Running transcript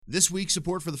This week's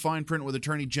support for the Fine Print with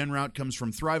Attorney Jen Routte comes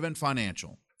from Thrivent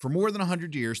Financial. For more than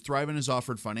 100 years, Thrivent has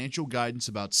offered financial guidance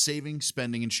about saving,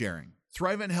 spending, and sharing.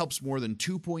 Thrivent helps more than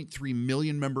 2.3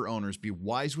 million member owners be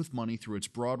wise with money through its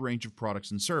broad range of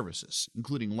products and services,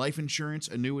 including life insurance,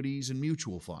 annuities, and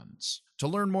mutual funds. To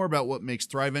learn more about what makes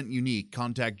Thrivent unique,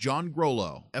 contact John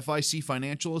Grollo, FIC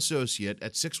Financial Associate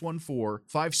at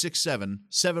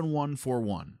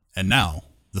 614-567-7141. And now,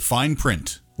 the Fine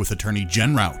Print with Attorney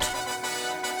Jen Routte.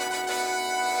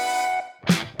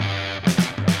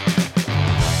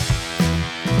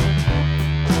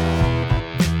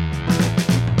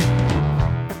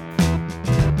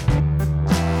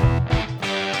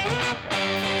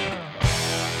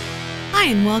 Hi,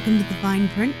 and welcome to the Fine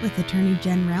Print with Attorney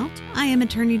Jen Routte. I am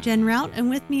Attorney Jen Routte, and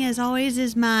with me, as always,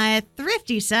 is my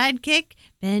thrifty sidekick,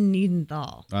 Ben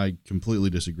Niedenthal. I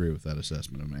completely disagree with that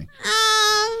assessment of me.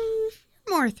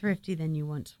 More thrifty than you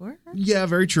once were. Yeah,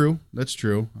 very true. That's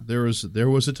true. There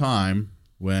was a time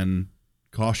when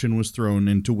caution was thrown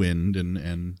into wind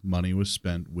and money was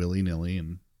spent willy-nilly,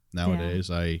 and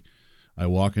nowadays I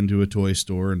walk into a toy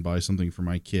store and buy something for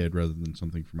my kid rather than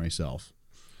something for myself.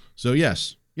 So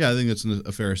yes. Yeah, I think that's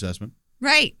a fair assessment.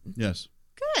 Right. Yes.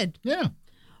 Good. Yeah.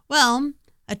 Well,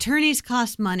 attorneys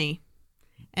cost money.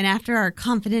 And after our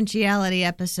confidentiality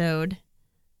episode,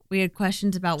 we had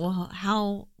questions about,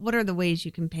 what are the ways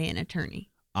you can pay an attorney?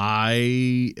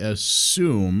 I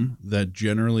assume that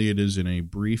generally it is in a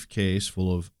briefcase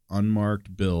full of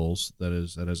unmarked bills that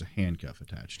has a handcuff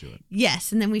attached to it.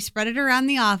 Yes, and then we spread it around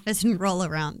the office and roll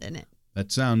around in it. That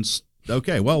sounds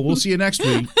okay. Well, we'll see you next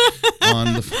week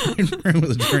on the Fine Print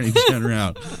with Attorney Jen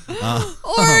Routte.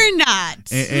 Or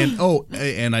not.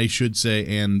 And I should say,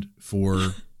 and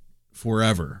for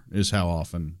forever is how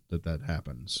often that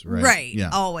happens, right? Right, yeah.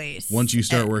 Always. Once you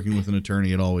start working with an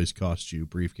attorney, it always costs you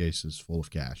briefcases full of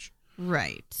cash.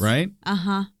 Right. Right?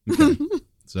 Uh-huh. Okay.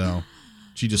 So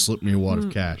she just slipped me a wad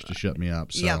of cash to shut me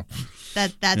up. So. Yep.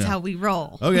 That's how we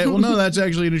roll. Okay, well, no, that's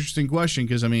actually an interesting question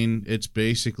because, I mean, it's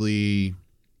basically,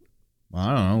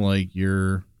 I don't know, like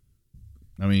do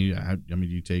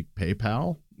you take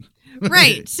PayPal?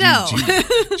 Right. So do you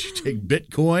take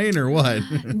Bitcoin or what?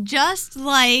 Just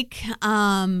like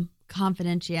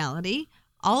confidentiality,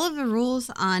 all of the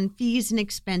rules on fees and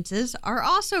expenses are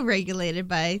also regulated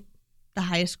by the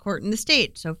highest court in the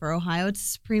state. So for Ohio, it's the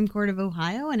Supreme Court of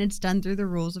Ohio, and it's done through the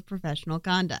rules of professional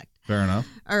conduct. Fair enough.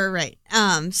 All right.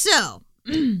 So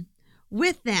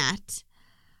with that,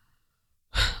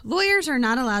 lawyers are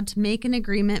not allowed to make an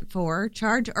agreement for,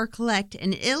 charge, or collect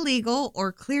an illegal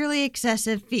or clearly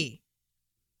excessive fee.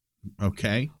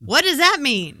 Okay. What does that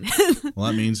mean? Well,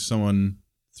 that means someone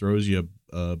throws you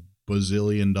a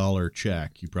bazillion-dollar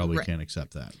check. You probably can't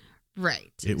accept that.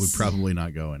 Right. It would probably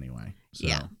not go anyway. So.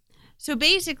 Yeah. So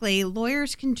basically,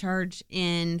 lawyers can charge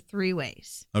in three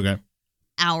ways. Okay.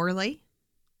 Hourly,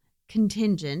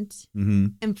 contingent,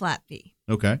 and flat fee.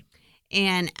 Okay.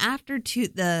 And after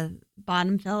the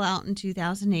bottom fell out in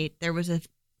 2008, there was a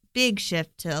big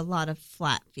shift to a lot of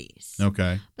flat fees.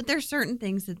 Okay. But there's certain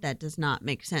things that does not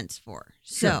make sense for.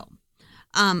 Sure. So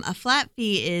a flat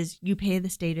fee is you pay the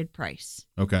stated price.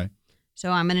 Okay.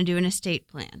 So I'm going to do an estate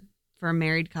plan for a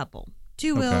married couple.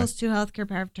 2 wills, 2 healthcare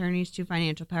power of attorneys, 2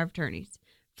 financial power of attorneys.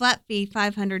 Flat fee,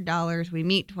 $500. We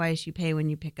meet twice. You pay when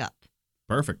you pick up.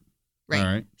 Perfect. Right. All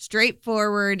right.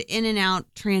 Straightforward, in and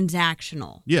out,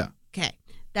 transactional. Yeah. Okay.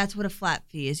 That's what a flat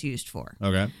fee is used for.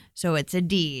 Okay. So it's a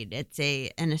deed. It's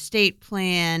an estate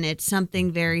plan. It's something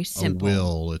very simple. A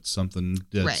will. It's something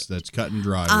that's cut and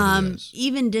dry. What it is.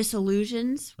 Even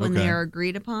dissolutions, when they are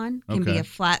agreed upon, can be a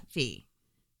flat fee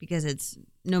because it's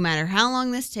no matter how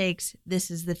long this takes,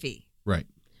 this is the fee. Right.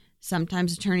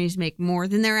 Sometimes attorneys make more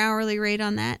than their hourly rate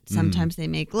on that. Sometimes they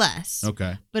make less.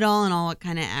 Okay. But all in all, it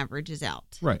kind of averages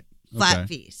out. Right. Flat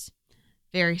fees.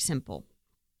 Very simple.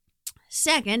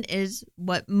 Second is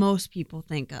what most people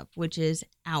think of, which is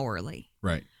hourly.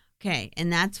 Right. Okay.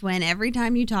 And that's when every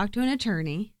time you talk to an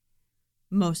attorney,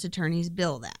 most attorneys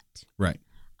bill that. Right.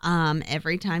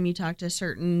 Every time you talk to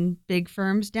certain big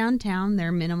firms downtown,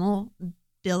 their minimal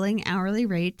billing hourly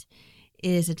rate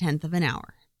is 1/10 of an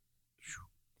hour.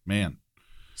 Man.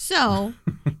 So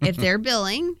if they're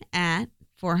billing at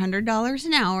 $400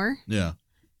 an hour, yeah,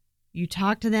 you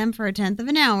talk to them for 1/10 of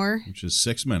an hour, which is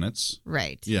 6 minutes.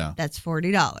 Right. Yeah. That's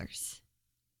 $40.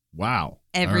 Wow.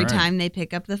 Every time they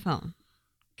pick up the phone.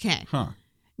 Okay. Huh.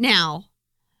 Now,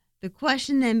 the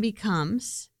question then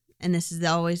becomes, and this is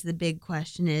always the big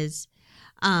question, is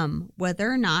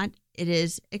whether or not it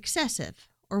is excessive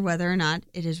or whether or not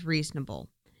it is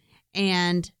reasonable.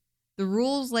 And the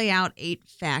rules lay out 8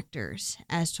 factors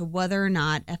as to whether or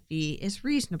not a fee is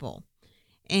reasonable.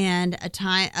 And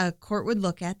a court would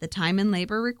look at the time and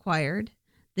labor required,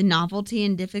 the novelty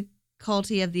and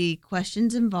difficulty of the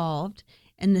questions involved,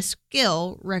 and the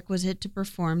skill requisite to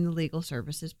perform the legal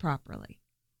services properly.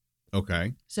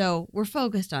 Okay. So we're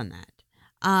focused on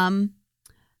that.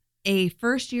 A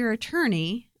first-year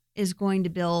attorney is going to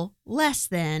bill less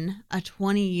than a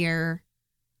 20-year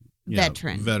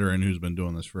veteran who's been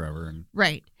doing this forever.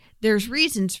 Right. There's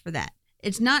reasons for that.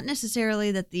 It's not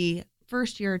necessarily that the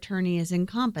first-year attorney is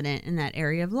incompetent in that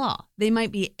area of law. They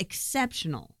might be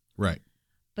exceptional. Right.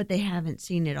 But they haven't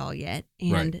seen it all yet,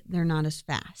 and they're not as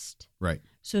fast. Right.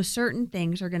 So certain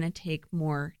things are going to take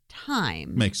more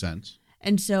time. Makes sense.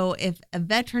 And so if a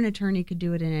veteran attorney could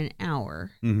do it in an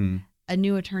hour, a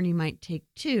new attorney might take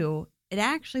 2. It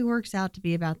actually works out to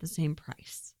be about the same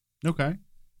price. Okay.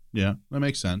 Yeah, that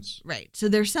makes sense. Right. So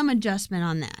there's some adjustment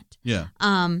on that. Yeah.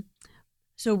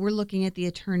 So we're looking at the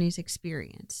attorney's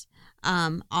experience.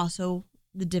 Also,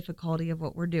 the difficulty of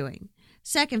what we're doing.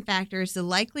 Second factor is the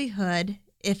likelihood,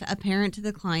 if apparent to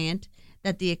the client,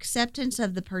 that the acceptance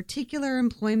of the particular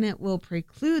employment will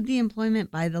preclude the employment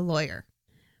by the lawyer.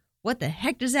 What the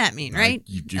heck does that mean, right?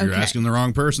 You're asking the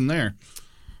wrong person there.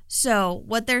 So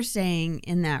what they're saying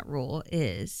in that rule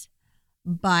is,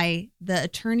 by the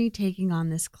attorney taking on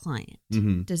this client,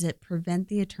 does it prevent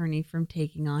the attorney from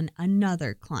taking on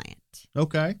another client?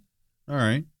 Okay. All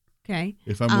right. Okay.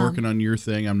 If I'm working on your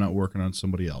thing, I'm not working on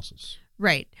somebody else's.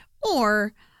 Right.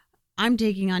 Or I'm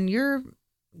taking on your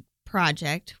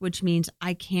project, which means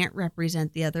I can't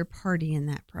represent the other party in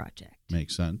that project.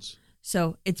 Makes sense.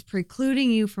 So it's precluding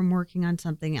you from working on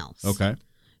something else. Okay.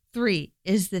 3,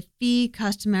 is the fee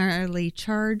customarily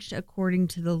charged according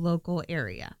to the local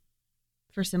area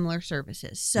for similar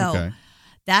services. So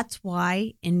that's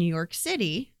why in New York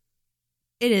City,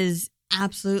 it is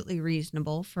absolutely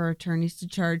reasonable for attorneys to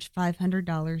charge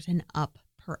 $500 and up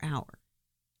per hour.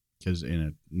 Because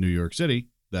in New York City,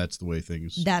 that's the way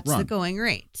things That's run. the going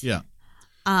rate. Yeah.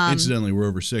 Incidentally, we're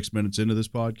over 6 minutes into this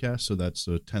podcast, so that's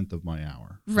a 10th of my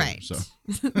hour. Right. So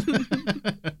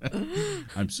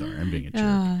I'm sorry, I'm being a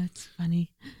jerk. It's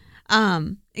funny.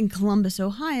 In Columbus,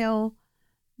 Ohio,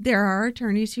 there are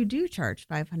attorneys who do charge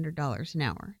 $500 an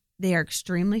hour. They are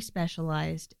extremely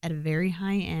specialized at a very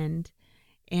high end,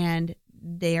 and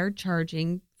they are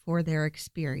charging for their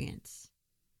experience.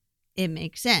 It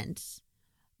makes sense,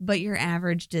 but your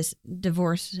average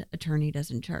divorce attorney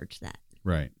doesn't charge that.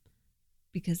 Right.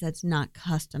 Because that's not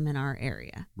custom in our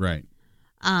area. Right.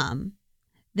 The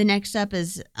next up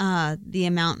is the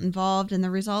amount involved and the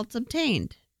results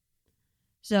obtained.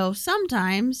 So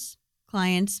sometimes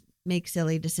clients make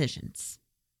silly decisions.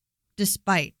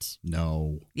 Despite.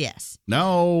 No. Yes.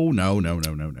 No.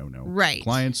 Right.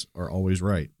 Clients are always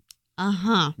right.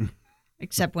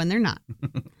 Except when they're not.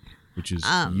 Which is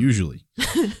usually.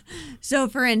 So,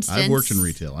 for instance, I've worked in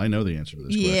retail. I know the answer to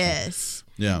this question. Yes.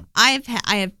 Yeah. I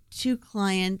have 2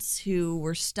 clients who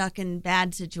were stuck in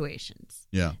bad situations.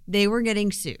 Yeah. They were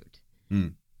getting sued.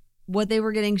 What they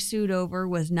were getting sued over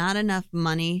was not enough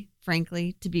money,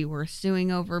 frankly, to be worth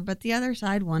suing over, but the other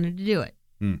side wanted to do it.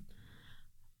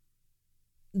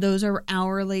 Those are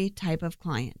hourly type of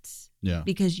clients. Yeah.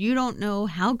 Because you don't know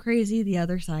how crazy the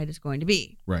other side is going to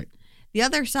be. Right. The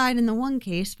other side in the one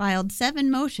case filed 7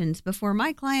 motions before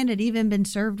my client had even been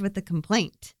served with the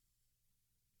complaint.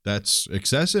 That's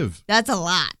excessive. That's a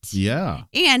lot. Yeah.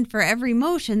 And for every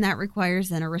motion, that requires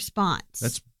then a response.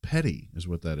 That's petty is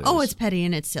what that is. Oh, it's petty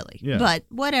and it's silly. Yeah. But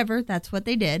whatever, that's what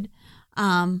they did.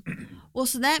 Well,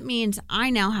 so that means I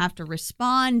now have to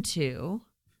respond to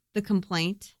the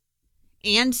complaint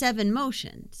and 7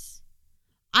 motions.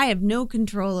 I have no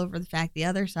control over the fact the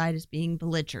other side is being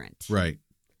belligerent. Right.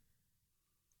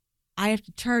 I have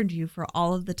to charge you for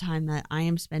all of the time that I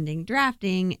am spending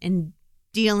drafting and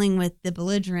dealing with the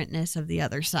belligerentness of the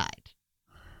other side.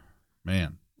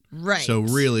 Man. Right. So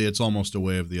really, it's almost a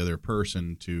way of the other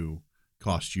person to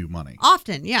cost you money.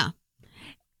 Often, yeah.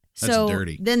 That's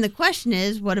dirty. Then the question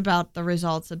is, what about the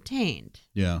results obtained?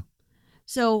 Yeah.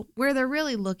 So where they're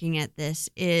really looking at this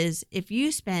is if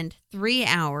you spent 3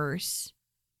 hours,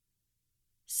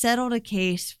 settled a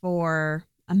case for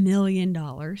 $1 million,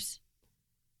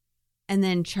 and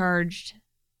then charged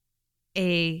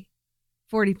a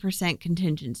 40%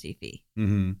 contingency fee.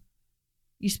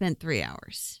 You spent 3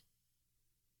 hours.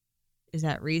 Is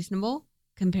that reasonable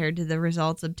compared to the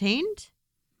results obtained?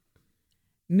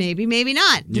 Maybe, maybe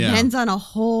not. Depends on a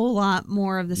whole lot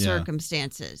more of the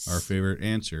circumstances. Our favorite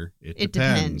answer, it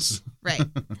depends. Right.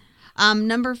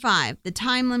 Number 5, the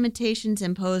time limitations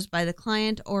imposed by the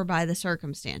client or by the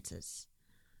circumstances.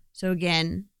 So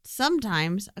again,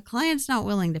 sometimes a client's not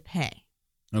willing to pay.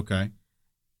 Okay.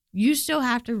 You still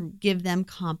have to give them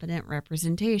competent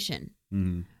representation.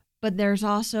 Mm-hmm. But there's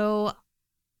also,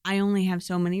 I only have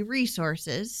so many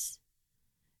resources.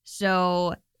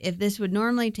 So if this would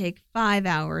normally take 5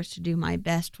 hours to do my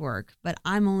best work, but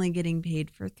I'm only getting paid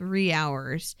for 3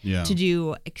 hours to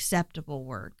do acceptable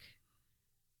work,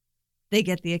 they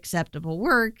get the acceptable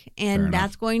work, and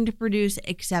that's going to produce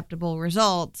acceptable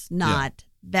results, not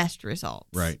best results.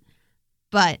 Right.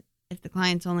 But if the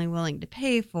client's only willing to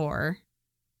pay for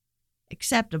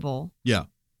acceptable. Yeah.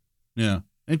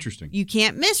 Interesting. You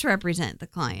can't misrepresent the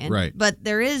client. Right. But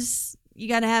you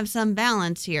got to have some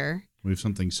balance here. We have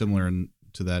something similar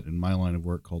to that in my line of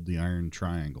work called the Iron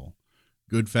Triangle.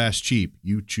 Good, fast, cheap.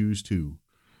 You choose to.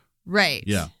 Right.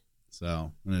 Yeah.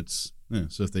 So, and it's,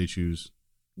 so if they choose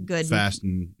good, fast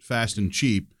and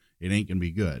cheap, it ain't going to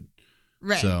be good.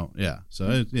 Right. So, yeah.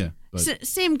 So, But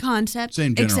same concept.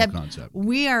 Same general concept.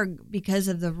 We are, because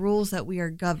of the rules that we are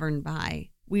governed by,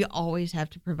 we always have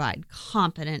to provide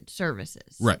competent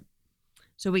services. Right.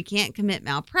 So we can't commit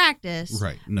malpractice.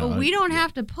 Right. No, but we don't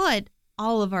have to put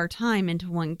all of our time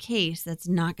into one case that's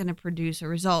not going to produce a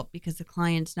result because the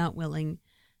client's not willing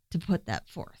to put that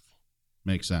forth.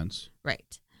 Makes sense.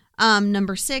 Right.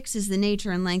 Number 6 is the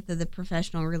nature and length of the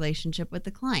professional relationship with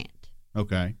the client.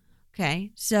 Okay.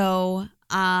 Okay. So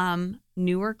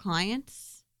newer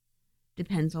clients,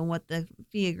 depends on what the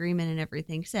fee agreement and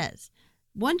everything says.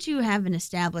 Once you have an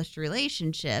established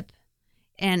relationship,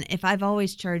 and if I've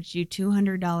always charged you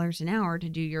 $200 an hour to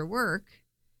do your work,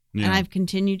 and I've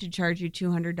continued to charge you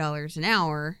 $200 an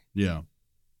hour,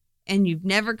 and you've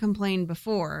never complained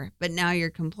before, but now you're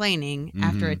complaining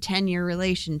after a 10-year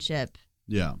relationship,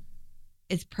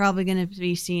 it's probably going to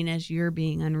be seen as you're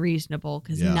being unreasonable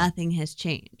because nothing has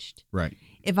changed. Right.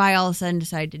 If I all of a sudden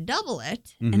decide to double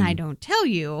it and I don't tell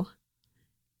you,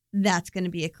 that's going to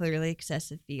be a clearly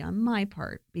excessive fee on my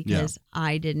part because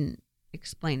I didn't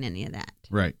explain any of that.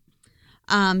 Right.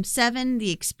 7,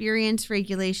 the experience,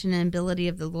 regulation, and ability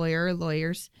of the lawyer or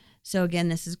lawyers. So again,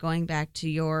 this is going back to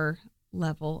your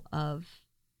level of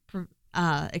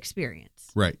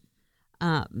experience. Right.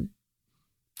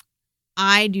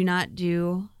 I do not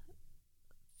do,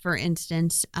 for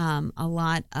instance, a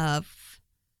lot of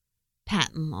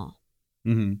patent law.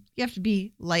 Mm-hmm. You have to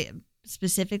be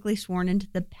specifically sworn into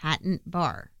the patent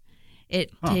bar.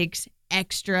 It takes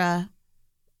extra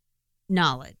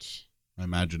knowledge. I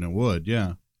imagine it would,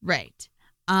 yeah. Right.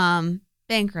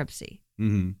 Bankruptcy.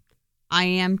 Mm-hmm. I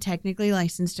am technically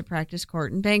licensed to practice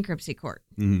court in bankruptcy court.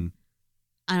 Mm-hmm.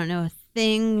 I don't know a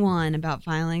thing about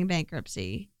filing a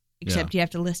bankruptcy, except you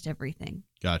have to list everything.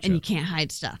 Gotcha. And you can't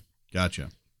hide stuff. Gotcha.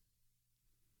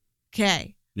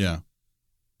 Okay. Yeah.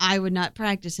 I would not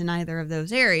practice in either of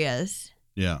those areas.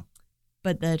 Yeah.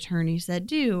 But the attorneys that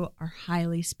do are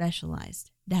highly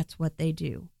specialized. That's what they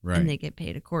do. Right. And they get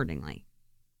paid accordingly.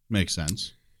 Makes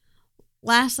sense.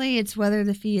 Lastly, it's whether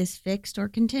the fee is fixed or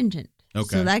contingent.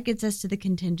 Okay. So that gets us to the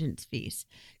contingent fees.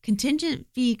 Contingent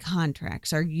fee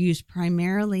contracts are used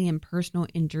primarily in personal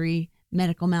injury,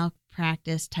 medical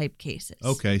malpractice type cases.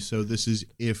 Okay, so this is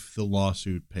if the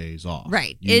lawsuit pays off.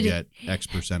 Right. You get X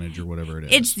percentage or whatever it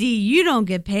is. It's you don't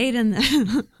get paid and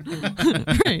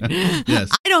right.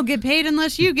 Yes. I don't get paid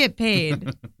unless you get paid.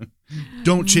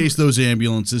 Don't chase those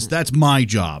ambulances. That's my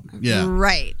job. Yeah.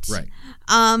 Right. Right.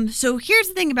 So here's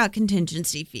the thing about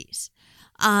contingency fees.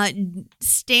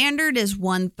 Standard is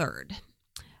 1/3.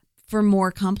 For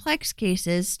more complex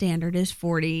cases, standard is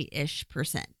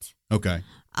 40-ish%. Okay.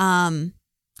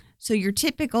 So your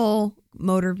typical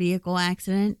motor vehicle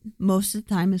accident, most of the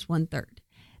time is 1/3.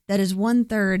 That is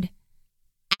 1/3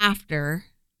 after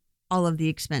all of the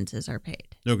expenses are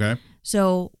paid. Okay.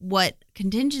 So what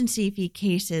contingency fee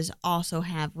cases also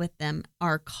have with them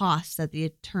are costs that the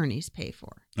attorneys pay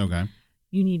for. Okay.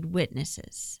 You need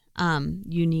witnesses.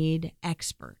 You need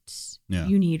experts. Yeah.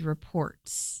 You need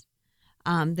reports.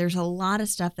 There's a lot of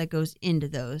stuff that goes into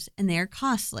those, and they are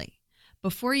costly.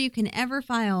 Before you can ever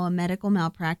file a medical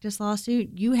malpractice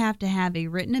lawsuit, you have to have a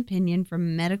written opinion from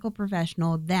a medical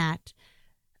professional that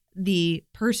the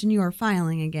person you are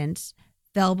filing against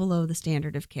fell below the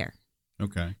standard of care.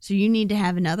 Okay. So you need to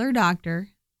have another doctor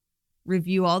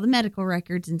review all the medical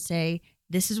records and say,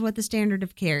 this is what the standard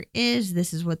of care is.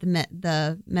 This is what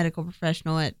the medical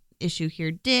professional at issue here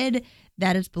did.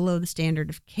 That is below the standard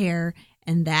of care,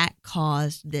 and that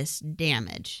caused this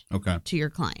damage to your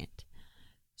client.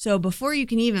 So before you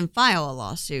can even file a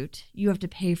lawsuit, you have to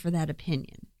pay for that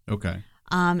opinion. Okay.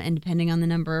 And depending on the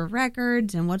number of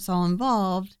records and what's all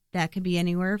involved, that could be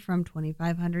anywhere from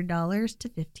 $2,500 to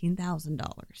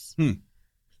 $15,000.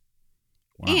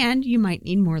 Wow. And you might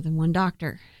need more than one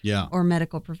doctor Yeah. or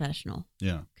medical professional.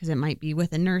 Yeah. Because it might be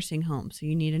with a nursing home. So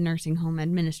you need a nursing home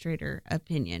administrator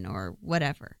opinion or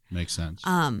whatever. Makes sense.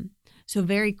 So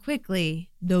very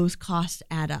quickly, those costs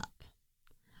add up.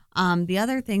 The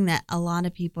other thing that a lot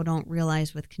of people don't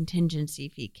realize with contingency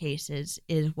fee cases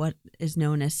is what is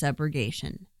known as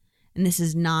subrogation. And this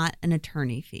is not an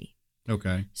attorney fee.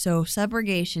 Okay. So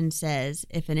subrogation says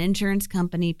if an insurance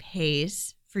company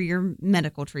pays for your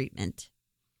medical treatment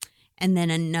and then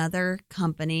another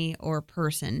company or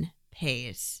person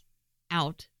pays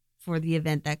out for the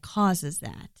event that causes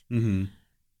that, Mm-hmm.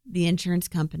 the insurance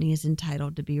company is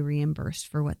entitled to be reimbursed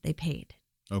for what they paid.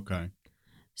 Okay.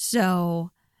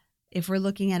 So if we're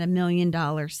looking at $1 million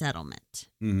settlement,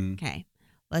 Mm-hmm. okay,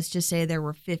 let's just say there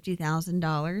were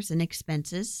 $50,000 in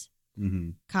expenses, Mm-hmm.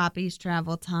 copies,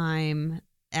 travel time,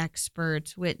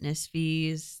 experts, witness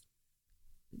fees,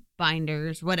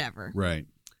 binders, whatever. Right.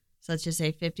 So let's just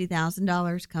say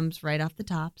 $50,000 comes right off the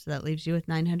top. So that leaves you with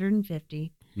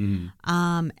 $950.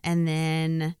 Mm-hmm. And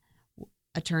then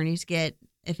attorneys get,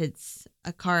 if it's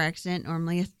a car accident,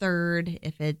 normally a third.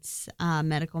 If it's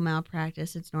medical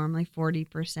malpractice, it's normally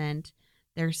 40%.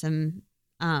 There's some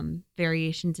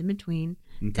variations in between.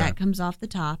 Okay. That comes off the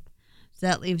top. So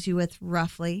that leaves you with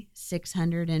roughly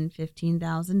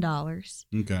 $615,000.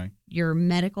 Okay. Your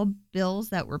medical bills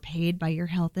that were paid by your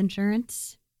health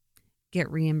insurance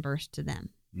get reimbursed to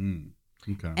them.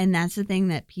 Okay. And that's the thing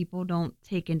that people don't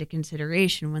take into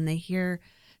consideration when they hear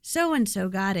so-and-so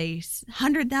got a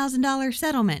 $100,000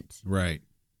 settlement. Right.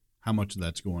 How much of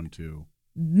that's going to?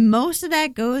 Most of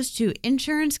that goes to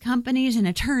insurance companies and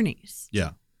attorneys.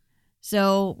 Yeah.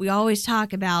 So we always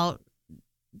talk about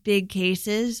big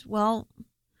cases. Well,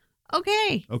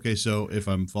 okay. Okay. So if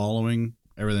I'm following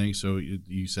everything, so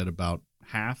you said about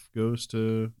half goes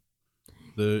to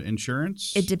the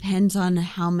insurance? It depends on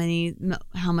how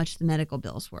much the medical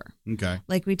bills were. Okay.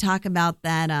 Like we talk about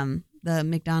that, the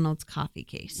McDonald's coffee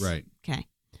case. Right. Okay.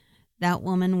 That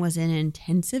woman was in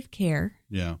intensive care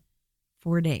Yeah.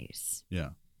 4 days. Yeah.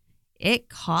 It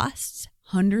costs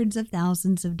hundreds of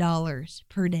thousands of dollars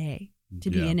per day to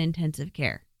be in intensive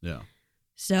care. Yeah.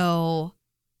 So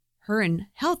her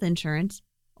health insurance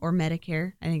or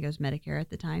Medicare, I think it was Medicare at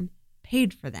the time,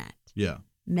 paid for that. Yeah.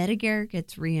 Medicare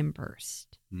gets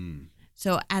reimbursed. Mm.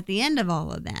 So at the end of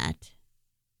all of that,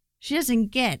 she doesn't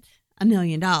get $1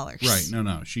 million. Right.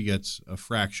 No. She gets a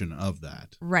fraction of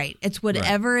that. Right. It's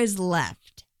whatever is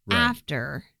left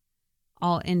after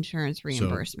all insurance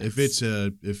reimbursements. So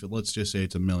if let's just say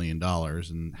it's $1 million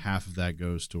and half of that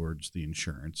goes towards the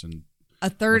insurance and a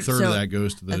third of that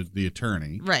goes to the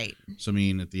attorney. Right. So I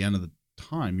mean, at the end of the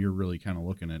time, you're really kind of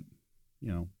looking at,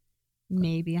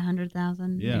 maybe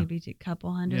 100,000, maybe a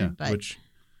couple hundred, but which,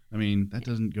 I mean, that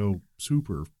doesn't go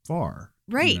super far,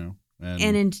 right?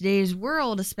 And in today's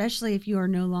world, especially if you are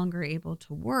no longer able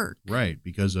to work, right,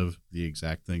 because of the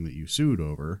exact thing that you sued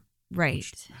over, right,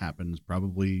 which happens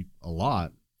probably a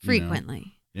lot,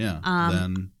 frequently. Yeah.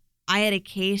 Then I had a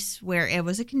case where it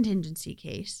was a contingency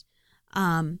case,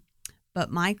 but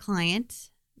my client,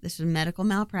 this was a medical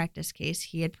malpractice case.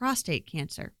 He had prostate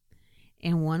cancer.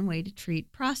 And one way to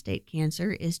treat prostate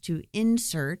cancer is to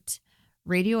insert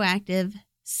radioactive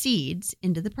seeds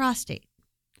into the prostate.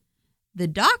 The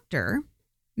doctor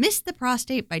missed the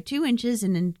prostate by 2 inches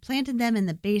and implanted them in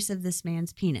the base of this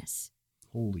man's penis.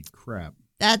 Holy crap.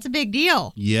 That's a big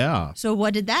deal. Yeah. So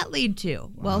what did that lead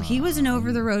to? Well, he was an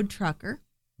over-the-road trucker.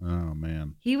 Oh,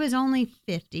 man. He was only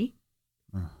 50.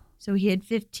 So he had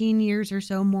 15 years or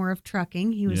so more of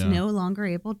trucking. He was no longer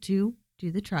able to do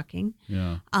the trucking.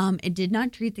 Yeah. It did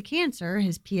not treat the cancer.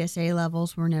 His PSA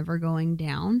levels were never going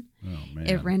down. Oh, man.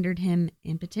 It rendered him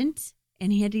impotent,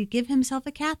 and he had to give himself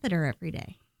a catheter every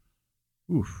day.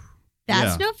 Oof.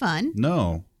 That's no fun.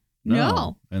 No.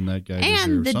 And that guy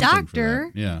and the something doctor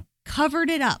for that.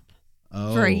 covered it up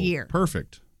for a year.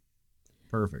 Perfect.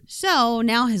 So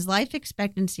now his life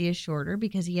expectancy is shorter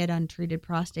because he had untreated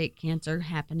prostate cancer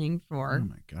happening for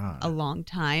a long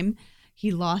time.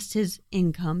 He lost his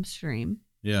income stream.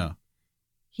 Yeah.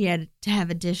 He had to have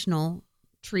additional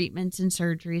treatments and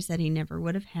surgeries that he never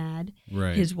would have had.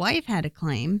 Right. His wife had a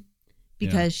claim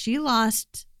because she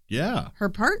lost her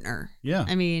partner. Yeah.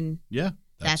 I mean,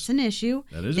 that's an issue.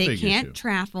 That is a big issue. They can't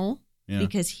travel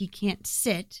because he can't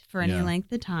sit for any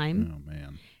length of time. Oh,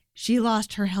 man. She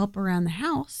lost her help around the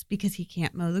house because he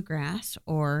can't mow the grass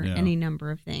or any number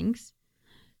of things.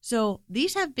 So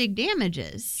these have big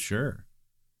damages. Sure.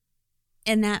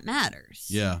 And that matters.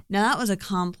 Yeah. Now, that was a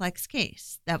complex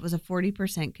case. That was a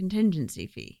 40% contingency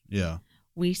fee. Yeah.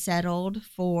 We settled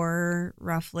for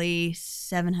roughly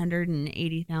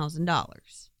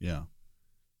 $780,000. Yeah.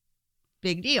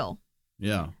 big deal.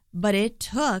 Yeah. But it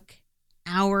took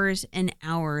hours and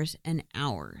hours and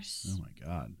hours. Oh my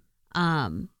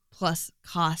God. Plus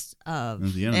costs of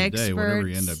At the end experts. of the day, whatever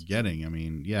you end up getting, I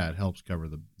mean, yeah, it helps cover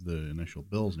the initial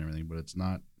bills and everything, but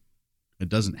it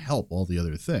doesn't help all the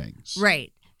other things.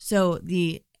 Right. So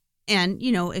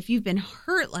if you've been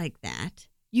hurt like that,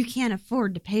 you can't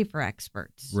afford to pay for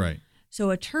experts. Right. So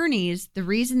attorneys, the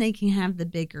reason they can have the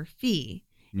bigger fee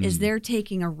is they're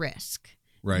taking a risk.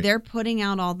 Right. They're putting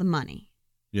out all the money.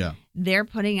 Yeah. They're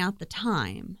putting out the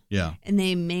time. Yeah. And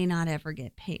they may not ever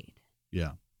get paid.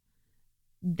 Yeah.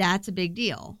 That's a big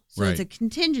deal. So Right. it's a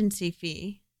contingency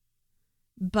fee,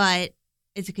 but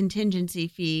it's a contingency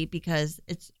fee because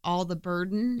it's all the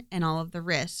burden and all of the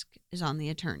risk is on the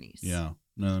attorneys. Yeah.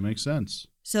 No, that makes sense.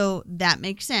 So that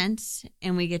makes sense.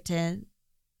 And we get to,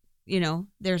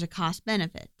 there's a cost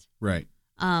benefit. Right.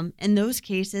 And those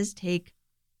cases take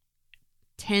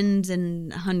tens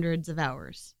and hundreds of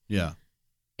hours. Yeah.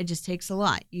 It just takes a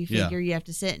lot. You figure you have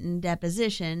to sit in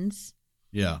depositions.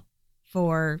 Yeah.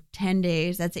 For 10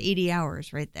 days. That's 80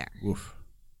 hours right there. Oof.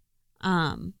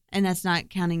 And that's not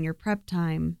counting your prep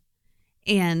time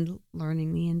and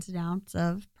learning the ins and outs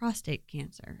of prostate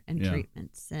cancer and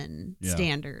treatments and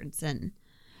standards. And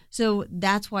so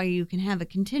that's why you can have a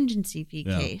contingency fee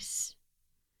case,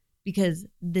 because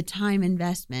the time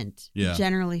investment,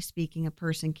 generally speaking, a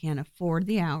person can't afford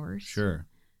the hours. Sure.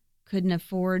 Couldn't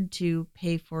afford to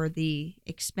pay for the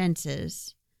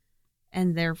expenses.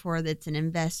 And therefore, that's an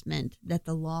investment that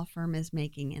the law firm is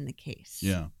making in the case.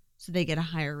 Yeah. So they get a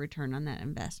higher return on that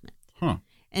investment. Huh.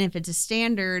 And if it's a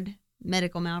standard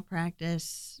medical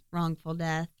malpractice, wrongful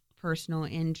death, personal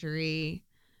injury,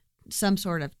 some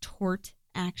sort of tort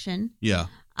action,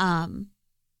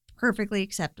 perfectly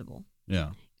acceptable.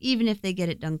 Yeah. Even if they get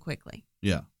it done quickly.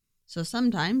 Yeah. So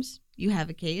sometimes you have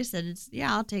a case that it's,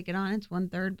 I'll take it on. It's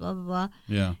 1/3, blah, blah, blah.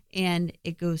 Yeah. And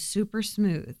it goes super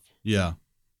smooth. Yeah.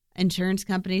 Insurance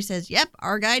company says, yep,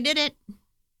 our guy did it.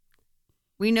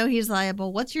 We know he's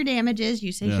liable. What's your damages?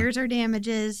 You say, here's our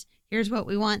damages. Here's what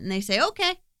we want. And they say,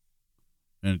 okay.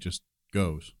 And it just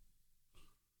goes.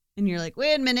 And you're like,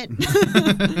 wait a minute.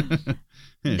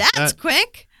 That's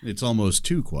quick. It's almost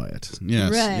too quiet.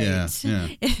 Yes. Right. Yeah.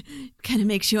 It kind of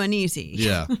makes you uneasy.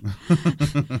 Yeah.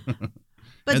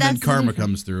 But and then karma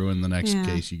comes through, and the next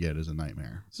case you get is a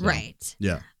nightmare. So, right.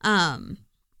 Yeah.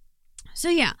 So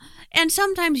yeah, and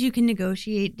sometimes you can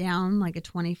negotiate down like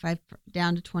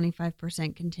down to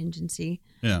 25% contingency.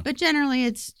 Yeah. But generally,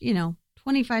 it's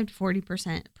 25 to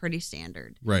 40%, pretty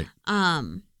standard. Right.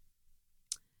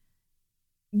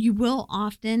 You will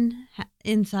often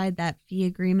inside that fee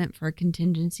agreement for a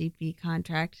contingency fee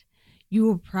contract, you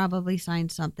will probably sign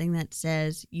something that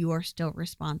says you are still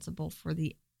responsible for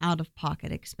the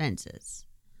out-of-pocket expenses,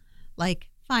 like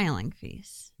filing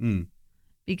fees.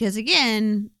 Because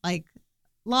again, like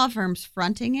law firms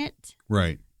fronting it,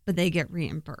 right, but they get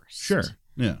reimbursed. Sure.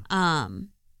 Yeah.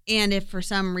 And if for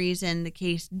some reason the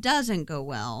case doesn't go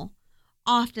well,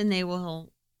 often they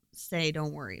will say,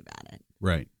 don't worry about it.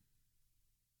 Right.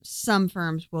 Some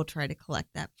firms will try to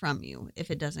collect that from you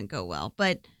if it doesn't go well.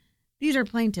 But these are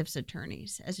plaintiffs'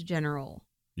 attorneys as a general.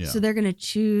 Yeah. So they're going to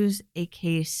choose a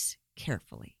case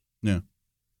carefully. Yeah.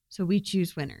 So we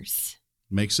choose winners.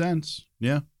 Makes sense.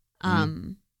 Yeah.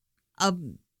 A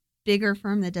bigger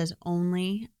firm that does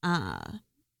only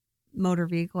motor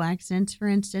vehicle accidents, for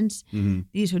instance,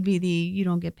 these would be the you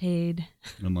don't get paid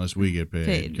unless we get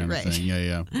paid kind right. of thing.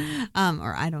 Yeah.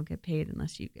 Or I don't get paid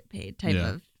unless you get paid type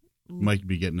of. Might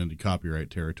be getting into copyright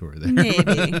territory there. Maybe.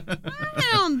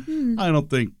 I don't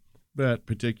think that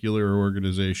particular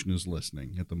organization is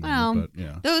listening at the moment, but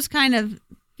yeah. Those kind of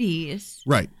fees.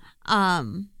 Right.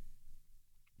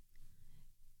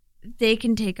 They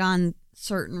can take on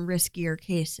certain riskier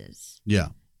cases. Yeah.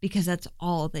 Because that's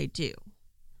all they do.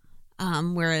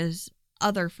 Whereas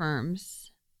other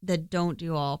firms that don't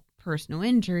do all personal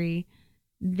injury,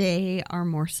 they are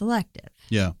more selective.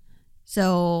 Yeah.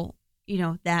 So,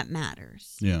 that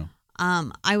matters. Yeah.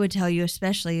 I would tell you,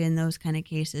 especially in those kind of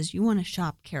cases, you want to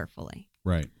shop carefully.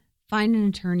 Right. Find an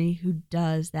attorney who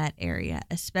does that area,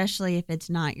 especially if it's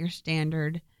not your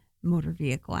standard motor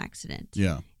vehicle accident.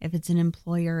 Yeah. If it's an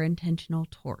employer intentional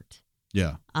tort.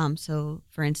 Yeah. So,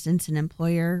 for instance, an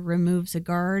employer removes a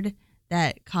guard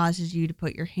that causes you to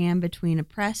put your hand between a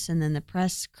press and then the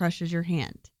press crushes your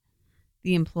hand.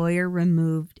 The employer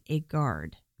removed a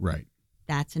guard. Right.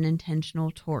 That's an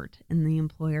intentional tort, and the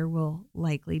employer will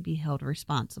likely be held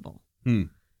responsible.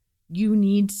 You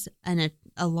need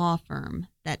a law firm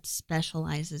that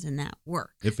specializes in that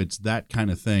work. If it's that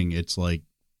kind of thing, it's like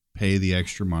pay the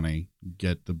extra money,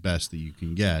 get the best that you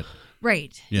can get.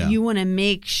 Right. Yeah. You want to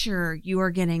make sure you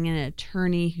are getting an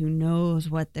attorney who knows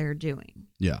what they're doing.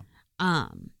 Yeah.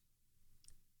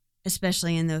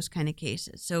 Especially in those kind of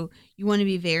cases. So you want to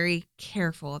be very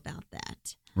careful about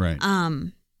that. Right.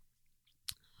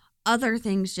 Other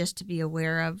things just to be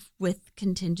aware of with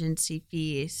contingency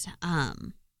fees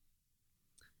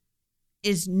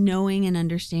is knowing and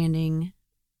understanding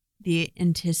the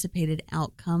anticipated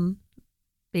outcome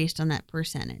based on that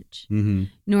percentage. Mm-hmm.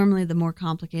 Normally, the more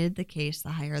complicated the case,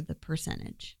 the higher the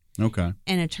percentage. Okay.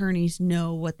 And attorneys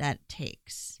know what that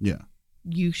takes. Yeah.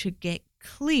 You should get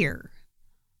clear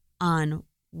on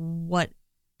what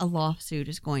a lawsuit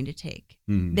is going to take.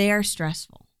 Mm-hmm. They are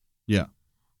stressful. Yeah.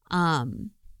 A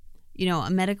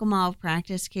medical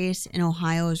malpractice case in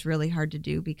Ohio is really hard to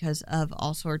do because of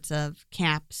all sorts of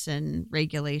caps and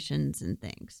regulations and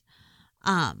things.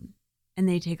 And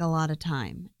they take a lot of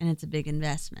time, and it's a big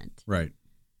investment. Right.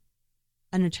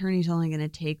 An attorney's only going to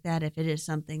take that if it is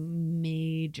something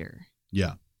major.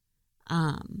 Yeah.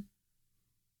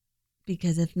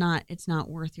 Because if not, it's not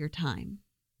worth your time.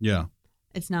 Yeah.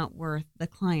 It's not worth the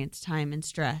client's time and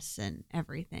stress and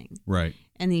everything. Right.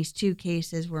 And these two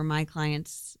cases where my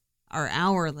clients are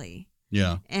hourly.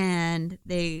 Yeah. And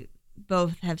they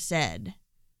both have said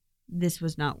this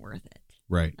was not worth it.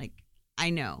 Right. Like, I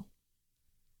know.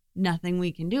 Nothing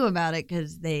we can do about it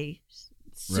because they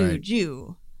sued Right.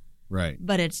 you. Right.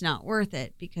 But it's not worth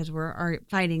it because we're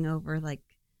fighting over like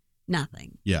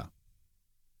nothing. Yeah.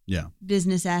 Yeah.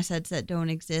 Business assets that don't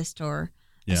exist or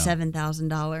a Yeah.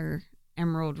 $7,000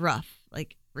 emerald rough.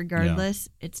 Like, regardless,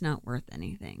 it's not worth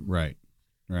anything. Right.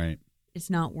 Right. It's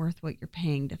not worth what you're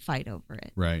paying to fight over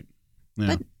it. Right. Yeah.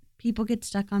 But people get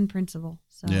stuck on principle.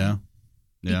 So Yeah.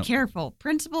 be careful.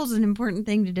 Principle is an important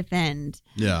thing to defend.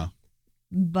 Yeah.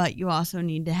 But you also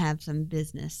need to have some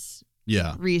business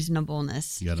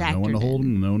reasonableness. You got to know when to hold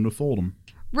them, know when to fold them.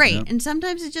 Right. Yeah. And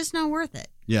sometimes it's just not worth it.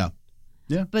 Yeah.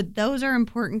 Yeah. But those are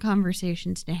important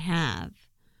conversations to have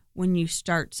when you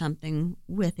start something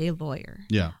with a lawyer.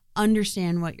 Yeah.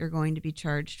 Understand what you're going to be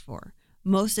charged for.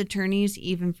 Most attorneys,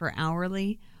 even for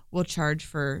hourly, will charge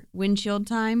for windshield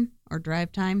time or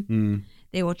drive time. Mm.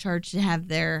 They will charge to have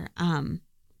their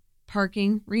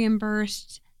parking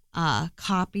reimbursed,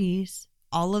 copies,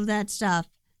 all of that stuff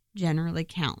generally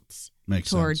counts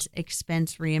towards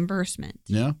expense reimbursement.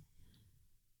 Yeah.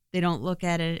 They don't look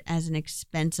at it as an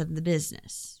expense of the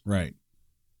business. Right.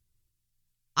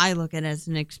 I look at it as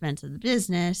an expense of the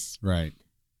business. Right.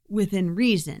 Within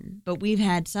reason. But we've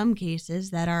had some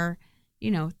cases that are,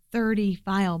 30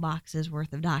 file boxes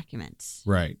worth of documents.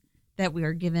 Right. That we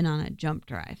are given on a jump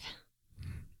drive.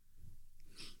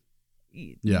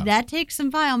 Yeah. That takes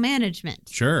some file management.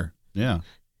 Sure. Yeah.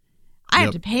 I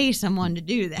have to pay someone to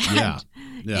do that. Yeah.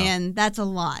 Yeah. And that's a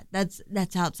lot. That's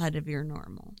outside of your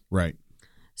normal. Right.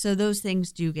 So those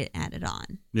things do get added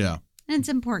on. Yeah. And it's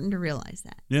important to realize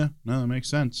that. Yeah. No, that makes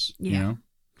sense. Yeah.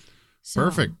 So,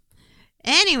 perfect.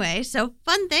 Anyway, so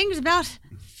fun things about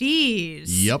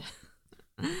fees. Yep.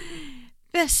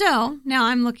 So now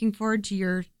I'm looking forward to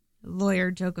your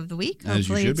lawyer joke of the week. As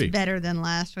Hopefully you should it's be. better than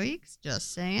last week's.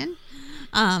 Just saying.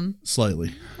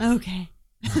 Slightly. Okay.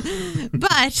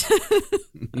 But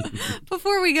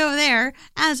before we go there,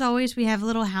 as always, we have a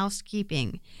little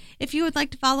housekeeping. If you would like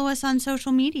to follow us on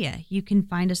social media, you can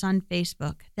find us on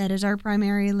Facebook. That is our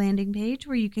primary landing page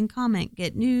where you can comment,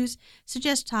 get news,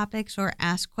 suggest topics, or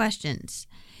ask questions.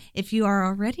 If you are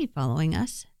already following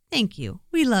us, thank you.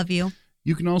 We love you.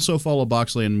 You can also follow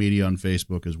Boxland Media on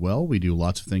Facebook as well. We do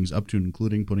lots of things up to and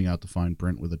including putting out the fine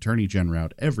print with Attorney Jen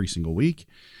Routte every single week.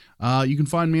 You can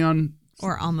find me on...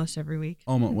 Or almost every week.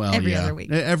 Every other week.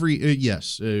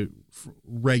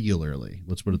 Regularly.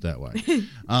 Let's put it that way.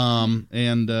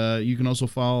 And you can also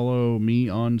follow me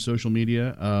on social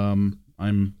media.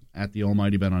 I'm at the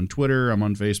Almighty Ben on Twitter. I'm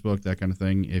on Facebook, that kind of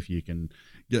thing. If you can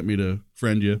get me to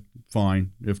friend you,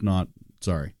 fine. If not,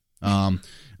 sorry.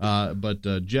 But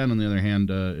Jen, on the other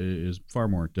hand, is far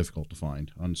more difficult to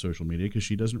find on social media because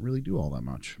she doesn't really do all that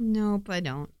much. Nope, I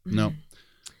don't. No.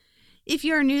 If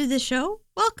you are new to the show,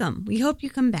 welcome. We hope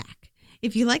you come back.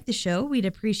 If you like the show, we'd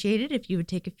appreciate it if you would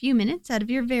take a few minutes out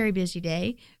of your very busy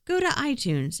day, go to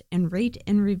iTunes, and rate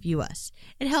and review us.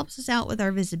 It helps us out with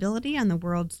our visibility on the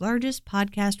world's largest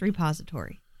podcast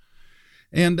repository.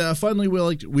 And finally,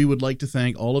 we would like to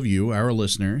thank all of you, our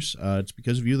listeners. It's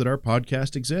because of you that our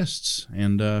podcast exists.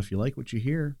 And if you like what you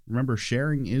hear, remember,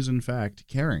 sharing is, in fact,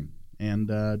 caring. And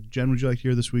Jen, would you like to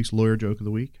hear this week's lawyer joke of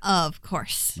the week? Of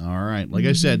course. All right. Like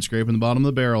I said, scraping the bottom of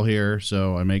the barrel here,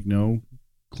 so I make no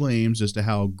claims as to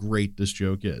how great this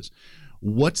joke is.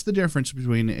 What's the difference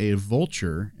between a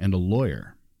vulture and a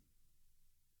lawyer?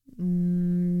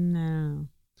 No.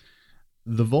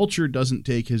 The vulture doesn't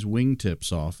take his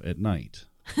wingtips off at night.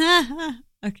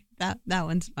 Okay, that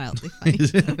one's mildly funny.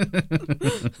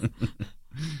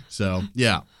 So,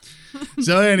 yeah.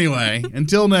 So anyway,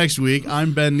 until next week,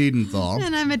 I'm Ben Niedenthal.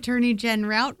 And I'm Attorney Jen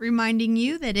Routte, reminding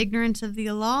you that ignorance of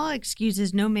the law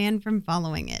excuses no man from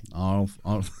following it. Oh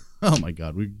my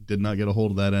God, we did not get a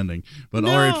hold of that ending. But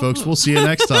all right, folks, we'll see you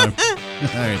next time. All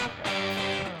right.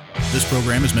 This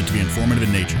program is meant to be informative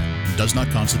in nature and does not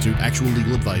constitute actual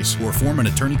legal advice or form an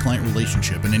attorney-client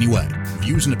relationship in any way.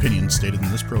 Views and opinions stated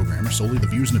in this program are solely the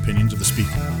views and opinions of the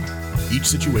speaker. Each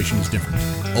situation is different.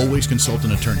 Always consult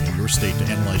an attorney in your state to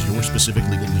analyze your specific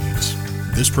legal needs.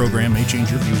 This program may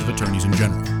change your views of attorneys in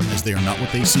general, as they are not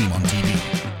what they seem on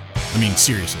TV. I mean,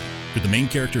 seriously, could the main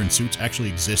character in Suits actually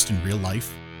exist in real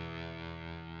life?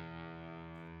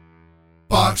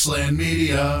 Boxland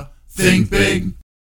Media. Think big.